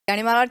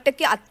आणि मला वाटतं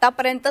की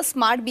आतापर्यंत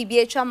स्मार्ट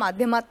बीबीएच्या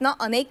माध्यमातून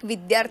अनेक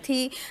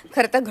विद्यार्थी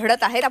खरं तर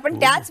घडत आहेत. आपण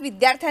त्याच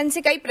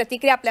विद्यार्थ्यांची काही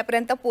प्रतिक्रिया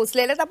आपल्यापर्यंत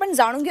पोहोचलेल्या आहेत, आपण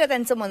जाणून घेऊया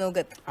त्यांचं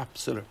मनोगत.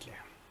 Absolutely.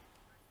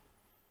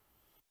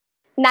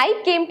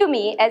 NILE came to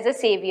me as a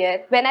savior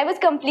when I was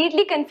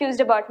completely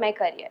confused about my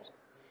career.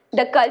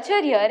 The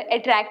culture here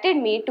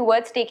attracted me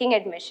towards taking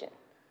admission.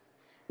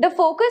 The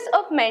focus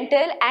of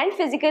mental and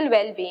physical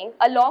well-being,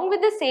 along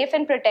with the safe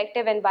and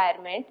protective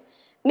environment,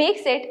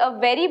 makes it a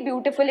very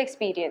beautiful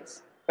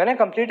experience. When I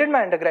completed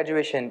my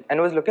undergraduation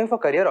and was looking for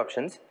career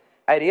options,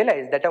 I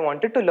realized that I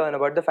wanted to learn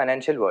about the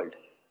financial world.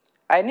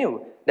 I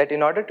knew that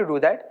in order to do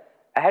that,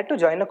 I had to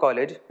join a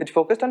college which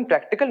focused on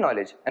practical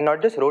knowledge and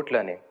not just rote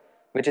learning,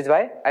 which is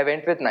why I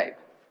went with NILE.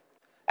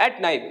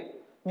 At NILE,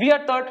 we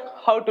are taught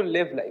how to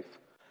live life.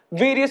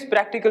 Various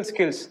practical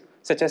skills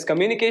such as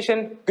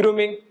communication,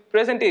 grooming,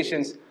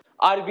 presentations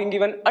are being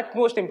given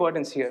utmost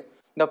importance here.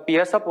 The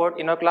peer support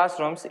in our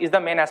classrooms is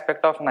the main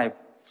aspect of NILE.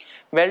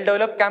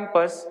 Well-developed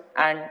campus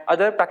and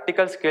other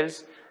practical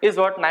skills is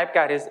what NILE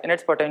carries in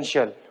its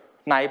potential.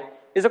 NILE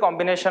is a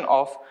combination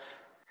of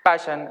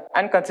passion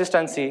and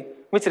consistency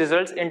which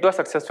results into a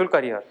successful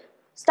career.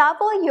 Staff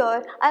over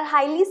here are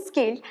highly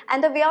skilled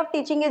and the way of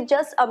teaching is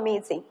just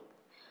amazing.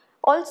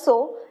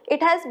 Also,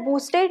 it has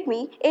boosted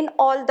me in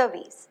all the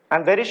ways.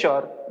 I'm very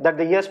sure that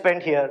the year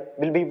spent here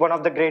will be one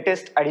of the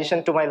greatest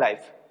additions to my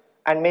life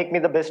and make me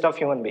the best of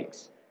human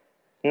beings.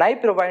 NILE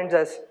provides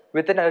us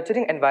with a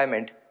nurturing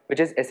environment which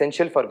is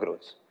essential for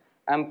growth.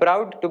 I'm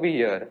proud to be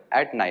here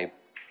at NILE.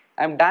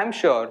 I'm damn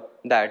sure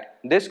that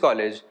this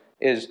college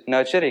is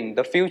nurturing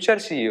the future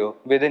CEO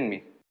within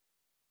me.